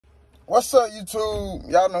What's up,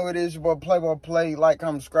 YouTube? Y'all know who it is. Your boy Playboy Play. Like,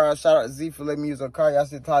 comment, subscribe. Shout out to Z for letting me use her car. Y'all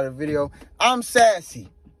see the title of the video. I'm sassy.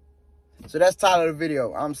 So that's the title of the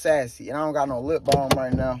video. I'm sassy. And I don't got no lip balm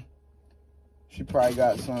right now. She probably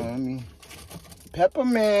got some. Let me.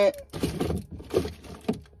 Peppermint.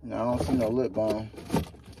 No, I don't see no lip balm.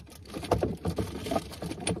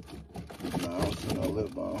 No, I don't see no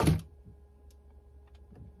lip balm.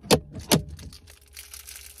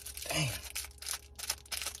 Damn.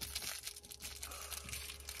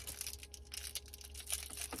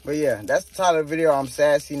 But yeah, that's the title of the video. I'm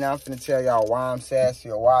sassy. Now I'm finna tell y'all why I'm sassy,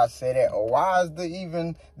 or why I say that, or why is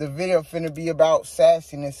the video finna be about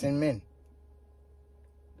sassiness in men.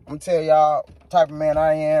 I'm gonna tell y'all the type of man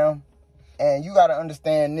I am, and you gotta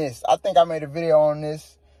understand this. I think I made a video on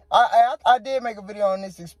this. I did make a video on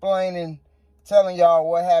this telling y'all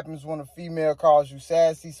what happens when a female calls you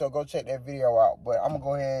sassy, so go check that video out. But I'm gonna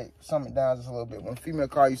go ahead and sum it down just a little bit. When a female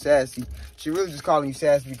calls you sassy, she really just calling you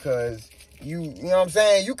sassy because you know what I'm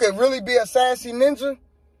saying? You could really be a sassy ninja,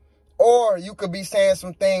 or you could be saying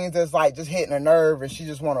some things that's like just hitting a nerve and she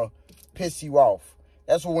just want to piss you off.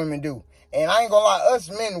 That's what women do. And I ain't gonna lie, us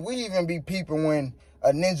men, we even be peeping when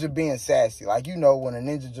a ninja being sassy. Like, you know, when a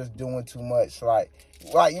ninja just doing too much. Like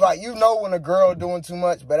you know when a girl doing too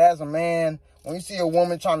much, but as a man, when you see a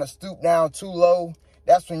woman trying to stoop down too low,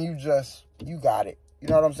 that's when you got it. You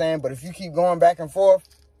know what I'm saying? But if you keep going back and forth,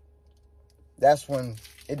 that's when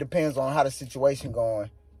it depends on how the situation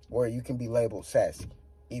going, where you can be labeled sassy,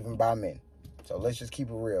 even by men. So let's just keep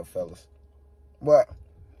it real, fellas. But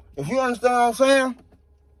if you understand what I'm saying,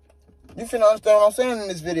 you finna understand what I'm saying in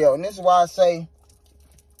this video. And this is why I say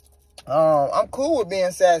I'm cool with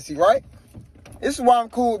being sassy, right? This is why I'm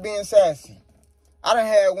cool with being sassy. I done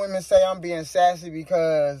had women say I'm being sassy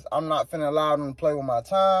because I'm not finna allow them to play with my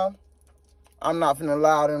time. I'm not finna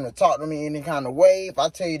allow them to talk to me any kind of way. If I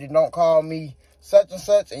tell you to don't call me such and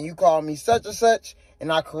such, and you call me such and such,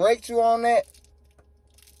 and I correct you on that,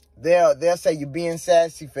 they'll say you're being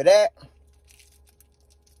sassy for that.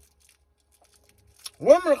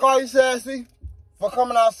 Women will call you sassy for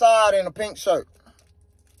coming outside in a pink shirt.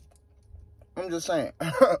 I'm just saying.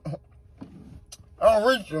 I'm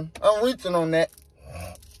reaching on that.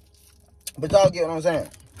 But y'all get what I'm saying.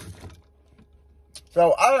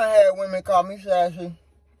 So I done had women call me sassy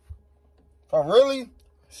for really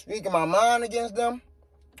speaking my mind against them,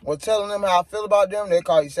 or telling them how I feel about them. They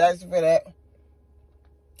call you sassy for that.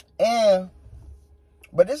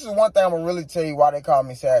 But this is one thing I'm gonna really tell you why they call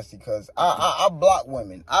me sassy, because I block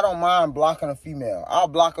women. I don't mind blocking a female. I'll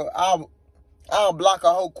block a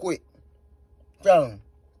hoe quick. Tell them,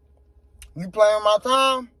 you playing my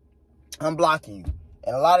time, I'm blocking you.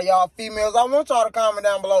 And a lot of y'all females, I want y'all to comment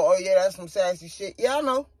down below, oh yeah, that's some sassy shit. Yeah, I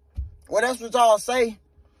know. Well, that's what y'all say.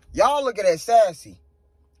 Y'all look at it as sassy.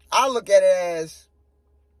 I look at it as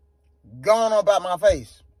going on about my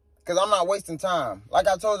face, because I'm not wasting time. Like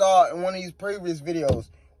I told y'all in one of these previous videos,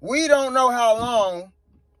 we don't know how long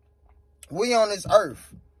we on this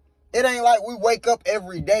earth. It ain't like we wake up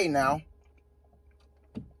every day now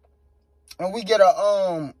and we get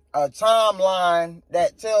a timeline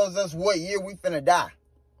that tells us what year we finna die.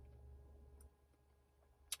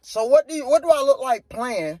 So what do I look like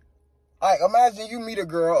playing? Like, imagine you meet a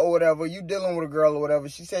girl or whatever, you dealing with a girl or whatever.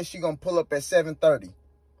 She says she gonna pull up at 7:30.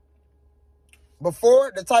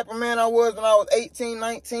 Before, the type of man I was when I was 18,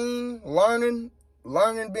 19, learning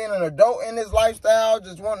being an adult in this lifestyle,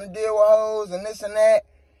 just wanting to deal with hoes and this and that,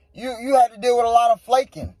 you had to deal with a lot of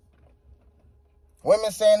flaking.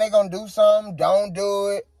 Women saying they gonna do something, don't do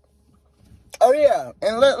it. Oh yeah,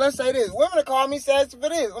 and let's say this. Women call me sassy for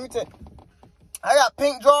this. Let me tell you. I got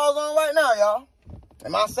pink drawers on right now, y'all.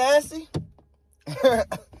 Am I sassy? Let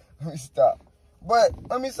me stop. But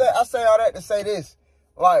let me say, I say all that to say this.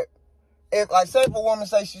 Like, say if a woman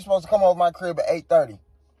say she's supposed to come over my crib at 8:30,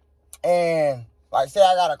 and like say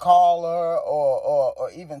I gotta call her or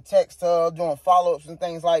even text her doing follow-ups and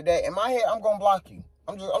things like that, in my head I'm gonna block you.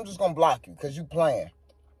 I'm just gonna block you because you playing.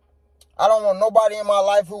 I don't want nobody in my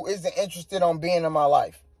life who isn't interested on being in my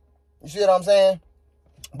life. You see what I'm saying?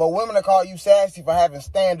 But women will call you sassy for having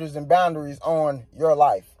standards and boundaries on your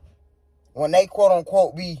life, when they quote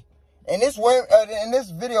unquote be. And this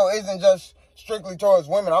video isn't just strictly towards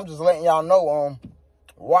women. I'm just letting y'all know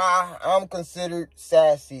why I'm considered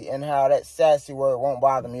sassy and how that sassy word won't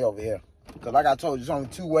bother me over here. Because like I told you, it's only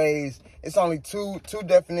two ways. It's only two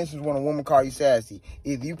definitions when a woman call you sassy.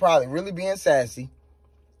 Either you probably really being sassy,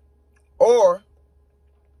 or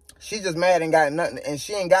she just mad and got nothing, and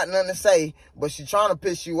she ain't got nothing to say, but she trying to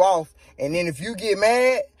piss you off. And then if you get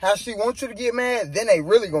mad, how she wants you to get mad, then they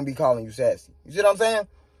really gonna be calling you sassy. You see what I'm saying?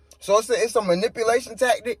 So it's a manipulation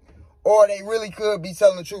tactic, Or they really could be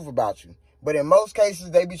telling the truth about you. But in most cases,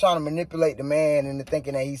 they be trying to manipulate the man into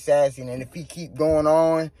thinking that he's sassy. And if he keep going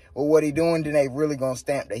on with what he doing, then they really going to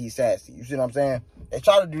stamp that he's sassy. You see what I'm saying? They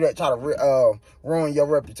try to do that, try to ruin your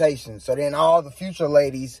reputation. So then all the future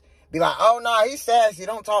ladies be like, oh, nah, he's sassy.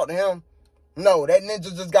 Don't talk to him. No, that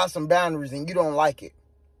ninja just got some boundaries and you don't like it.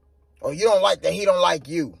 Or you don't like that he don't like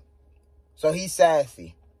you. So he's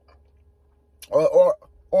sassy.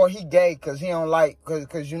 Or he gay because he don't like,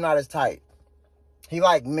 because you're not his type. He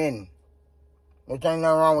like men. Which ain't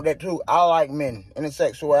nothing wrong with that too. I like men in a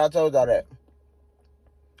sexual way. I told y'all that.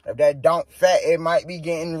 If that don't fat, it might be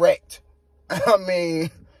getting wrecked. I mean,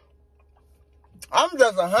 I'm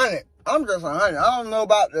just 100. I'm just 100. I don't know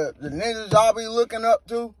about the ninjas y'all be looking up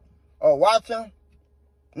to or watching.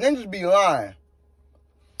 Ninjas be lying.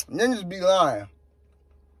 Ninjas be lying.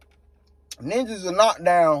 Ninjas are knocked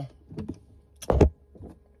down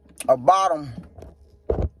a bottom.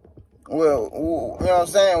 Well, you know what I'm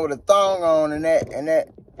saying, with a thong on and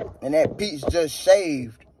that piece just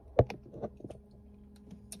shaved.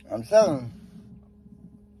 I'm telling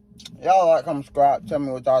you. Y'all like, come subscribe, tell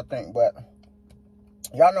me what y'all think, but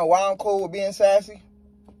y'all know why I'm cool with being sassy?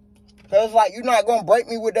 Because it's like, you're not going to break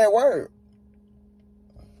me with that word.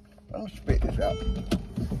 Let me spit this out.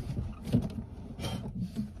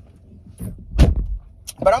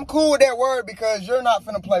 But I'm cool with that word because you're not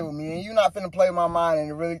finna play with me and you're not finna play with my mind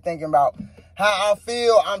and really thinking about how I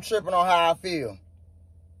feel. I'm tripping on how I feel.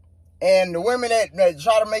 And the women that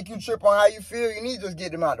try to make you trip on how you feel, you need to just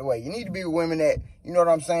get them out the way. You need to be with women that, you know what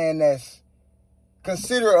I'm saying, that's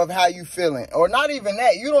considerate of how you feeling. Or not even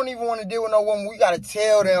that. You don't even want to deal with no woman. We got to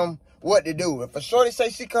tell them what to do. If a shorty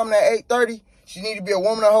say she coming at 8:30, she need to be a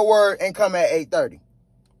woman of her word and come at 8:30.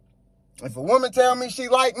 If a woman tell me she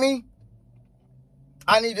like me,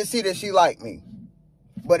 I need to see that she like me.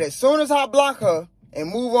 But as soon as I block her and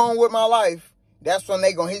move on with my life, that's when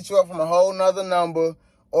they going to hit you up from a whole nother number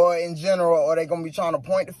or in general, or they going to be trying to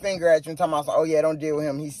point the finger at you and talking about, oh yeah, don't deal with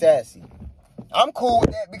him, he's sassy. I'm cool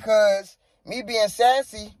with that because me being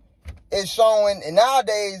sassy is showing, and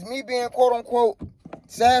nowadays, me being quote unquote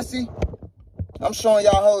sassy, I'm showing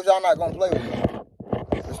y'all hoes y'all not going to play with me.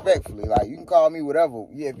 Respectfully, like, you can call me whatever.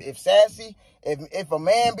 If sassy, if a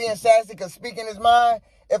man being sassy because speaking his mind,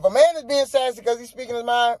 if a man is being sassy because he's speaking his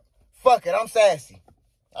mind, fuck it, I'm sassy.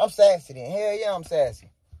 I'm sassy then. Hell yeah, I'm sassy.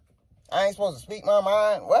 I ain't supposed to speak my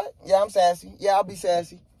mind. What? Yeah, I'm sassy. Yeah, I'll be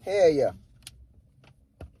sassy. Hell yeah.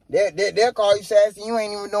 They'll call you sassy. You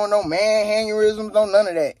ain't even doing no man aneurysms, no none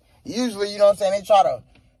of that. Usually, you know what I'm saying,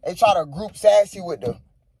 they try to group sassy with the,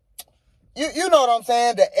 you know what I'm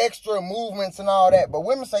saying, the extra movements and all that. But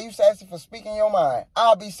women say you sassy for speaking your mind.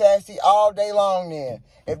 I'll be sassy all day long then.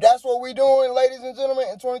 If that's what we doing, ladies and gentlemen,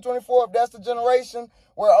 in 2024, if that's the generation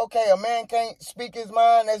where, okay, a man can't speak his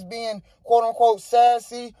mind as being quote-unquote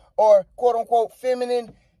sassy or quote-unquote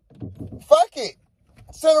feminine, fuck it.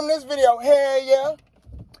 Send them this video. Hell yeah.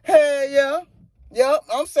 Hell yeah. Yep,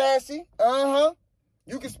 I'm sassy. Uh-huh.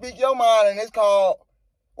 You can speak your mind, and it's called,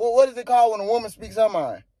 well, what is it called when a woman speaks her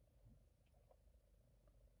mind?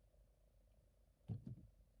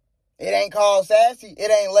 It ain't called sassy.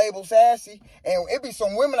 It ain't labeled sassy. And it be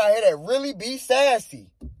some women out here that really be sassy.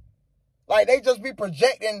 Like, they just be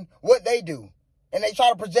projecting what they do. And they try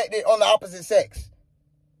to project it on the opposite sex.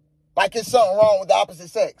 Like it's something wrong with the opposite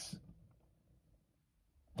sex.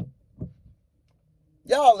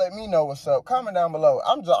 Y'all let me know what's up. Comment down below.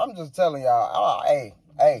 I'm just telling y'all.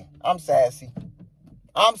 Hey, I'm sassy.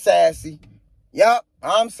 I'm sassy. Yup,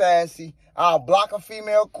 I'm sassy. I'll block a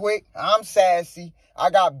female quick. I'm sassy. I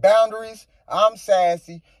got boundaries. I'm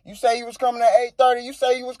sassy. You say you was coming at 8:30. You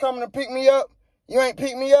say you was coming to pick me up. You ain't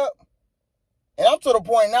pick me up. And I'm to the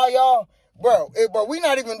point now, y'all, bro, we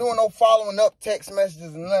not even doing no following up text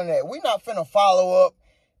messages and none of that. We not finna follow up.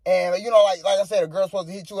 And, you know, like I said, a girl's supposed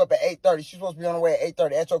to hit you up at 8:30. She's supposed to be on the way at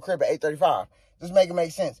 8:30 at your crib at 8:35. Just make it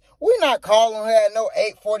make sense. We not calling her at no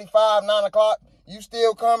 8:45, 9 o'clock. You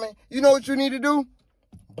still coming? You know what you need to do?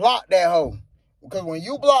 Block that hoe. Because when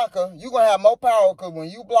you block her, you going to have more power. Because when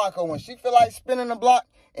you block her, when she feel like spinning the block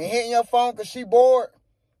and hitting your phone because she bored,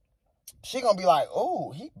 she going to be like,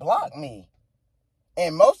 oh, he blocked me.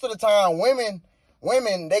 And most of the time, women,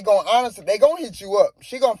 they going to hit you up.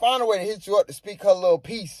 She going to find a way to hit you up to speak her little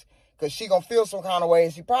piece. Because she going to feel some kind of way.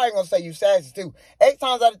 And she probably going to say you sassy too. 8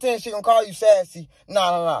 times out of 10, she going to call you sassy.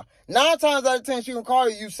 Nah. 9 times out of 10, she going to call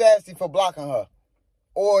you sassy for blocking her.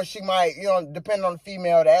 Or she might, you know, depending on the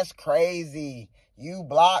female, that's crazy. You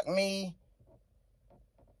block me.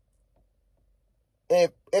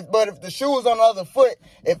 But if the shoe was on the other foot,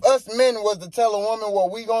 if us men was to tell a woman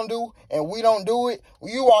what we gonna do and we don't do it,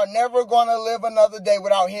 you are never gonna live another day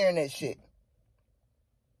without hearing that shit.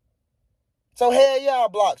 So hell yeah, I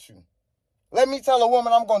blocked you. Let me tell a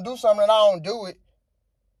woman I'm gonna do something and I don't do it.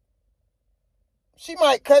 She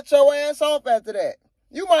might cut your ass off after that.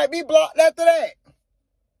 You might be blocked after that.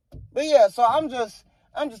 But yeah, so I'm just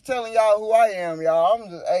telling y'all who I am, y'all.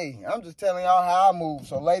 I'm just telling y'all how I move.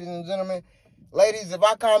 So ladies and gentlemen, ladies, if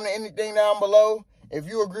I comment anything down below, if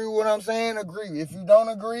you agree with what I'm saying, agree. If you don't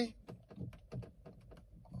agree,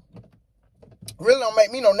 really don't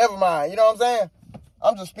make me no never mind. You know what I'm saying?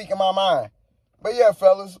 I'm just speaking my mind. But yeah,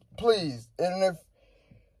 fellas, please. And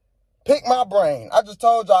pick my brain. I just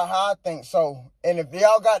told y'all how I think. So, and if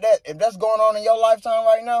y'all got that, if that's going on in your lifetime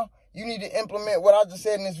right now, you need to implement what I just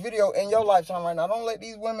said in this video in your lifetime right now. Don't let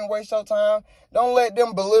these women waste your time. Don't let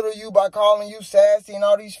them belittle you by calling you sassy and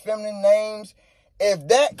all these feminine names. If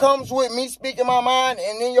that comes with me speaking my mind,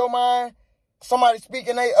 and in your mind, somebody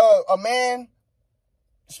speaking, a man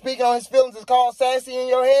speaking on his feelings is called sassy in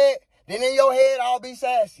your head, then in your head, I'll be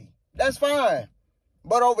sassy. That's fine.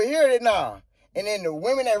 But over here, nah. And then the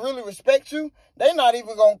women that really respect you, they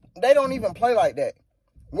don't even play like that.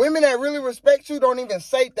 Women that really respect you don't even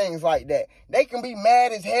say things like that. They can be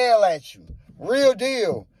mad as hell at you. Real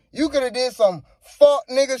deal. You could have did some fuck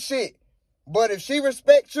nigga shit. But if she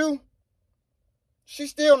respects you,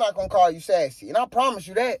 she's still not going to call you sassy. And I promise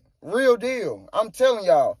you that. Real deal. I'm telling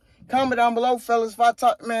y'all. Comment down below, fellas, if I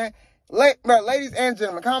talk, man. Ladies and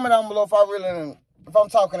gentlemen, comment down below if I'm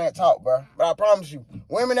talking that talk, bro. But I promise you,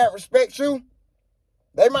 women that respect you,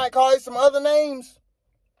 they might call you some other names,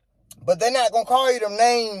 but they're not going to call you them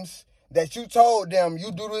names that you told them,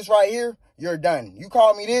 you do this right here, you're done. You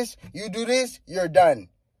call me this, you do this, you're done.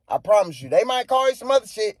 I promise you. They might call you some other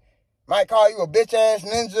shit. Might call you a bitch-ass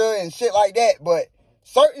ninja and shit like that, but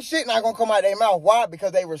certain shit not going to come out their mouth. Why?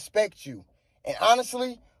 Because they respect you. And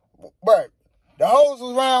honestly, bro, the hoes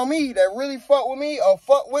was around me that really fuck with me or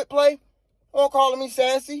fuck with play, won't calling me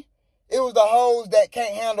sassy. It was the hoes that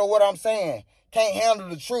can't handle what I'm saying. Can't handle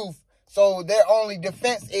the truth. So their only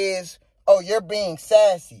defense is, oh, you're being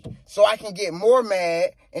sassy. So I can get more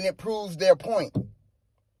mad and it proves their point.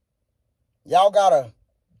 Y'all gotta,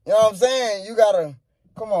 you know what I'm saying? You gotta,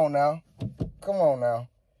 come on now. Come on now.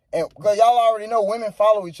 And because y'all already know women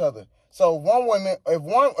follow each other. So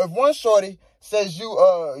if one shorty says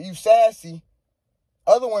you sassy,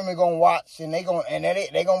 other women gonna watch and they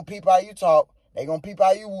gonna peep how you talk. They gonna peep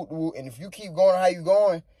how you woo. And if you keep going how you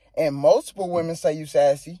going, and multiple women say you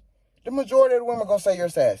sassy, the majority of the women gonna say you're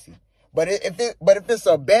sassy. But if it's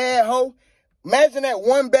a bad hoe, imagine that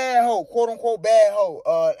one bad hoe, quote unquote bad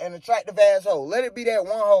hoe, an attractive ass hoe. Let it be that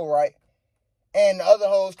one hoe, right? And the other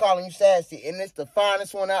hoes calling you sassy, and it's the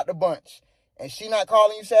finest one out the bunch. And she not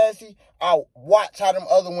calling you sassy, I'll watch how them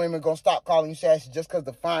other women gonna stop calling you sassy just because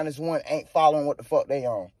the finest one ain't following what the fuck they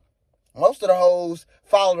on. Most of the hoes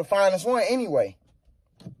follow the finest one anyway.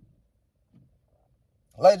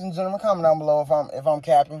 Ladies and gentlemen, comment down below if I'm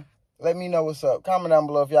capping. Let me know what's up. Comment down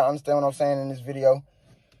below if y'all understand what I'm saying in this video.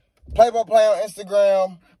 Play-by-play on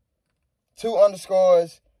Instagram.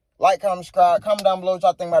 2_. Like, comment, subscribe. Comment down below what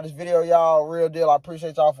y'all think about this video, y'all. Real deal. I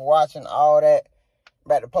appreciate y'all for watching all that.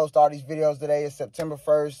 I'm about to post all these videos today. It's September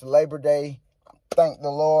 1st, Labor Day. Thank the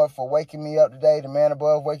Lord for waking me up today. The man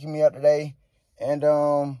above waking me up today. And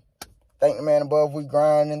thank the man above, we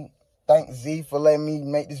grinding. Thank Z for letting me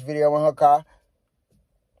make this video in her car.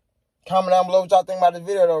 Comment down below what y'all think about this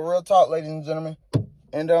video, though. Real talk, ladies and gentlemen.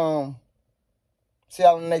 And see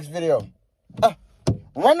y'all in the next video.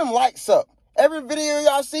 Run them likes up. Every video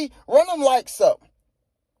y'all see, run them likes up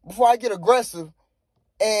before I get aggressive.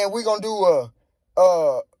 And we're gonna do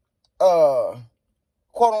a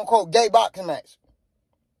quote unquote gay boxing match.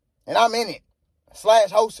 And I'm in it /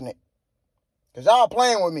 hosting it. Cause y'all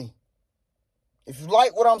playing with me. If you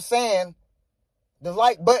like what I'm saying, the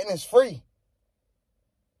like button is free.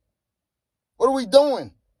 What are we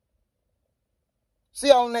doing? See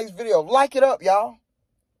y'all in the next video. Like it up, y'all.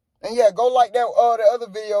 And yeah, go like that the other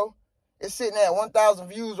video. It's sitting at 1,000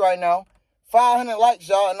 views right now. 500 likes,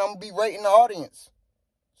 y'all, and I'm going to be rating the audience.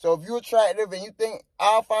 So if you're attractive and you think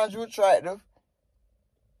I'll find you attractive,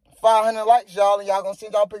 500 likes, y'all, and y'all going to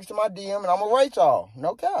send y'all pictures to my DM, and I'm going to rate y'all.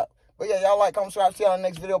 No cap. But yeah, y'all like, comment, subscribe. See y'all in the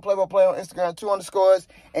next video. Play-by-play on Instagram, 2_.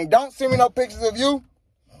 And don't send me no pictures of you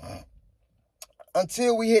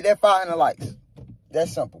until we hit that 500 likes.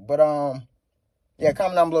 That's simple. But, yeah,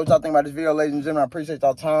 comment down below what y'all think about this video, ladies and gentlemen. I appreciate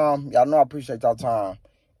y'all time. Y'all know I appreciate y'all time.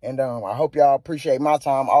 And I hope y'all appreciate my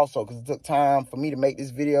time also, because it took time for me to make this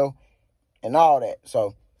video and all that.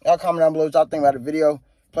 So, y'all comment down below what y'all think about the video.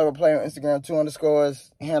 Play with Play on Instagram,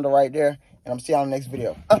 2_ handle right there. And I'm see y'all in the next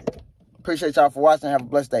video. Appreciate y'all for watching. Have a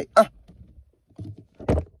blessed day.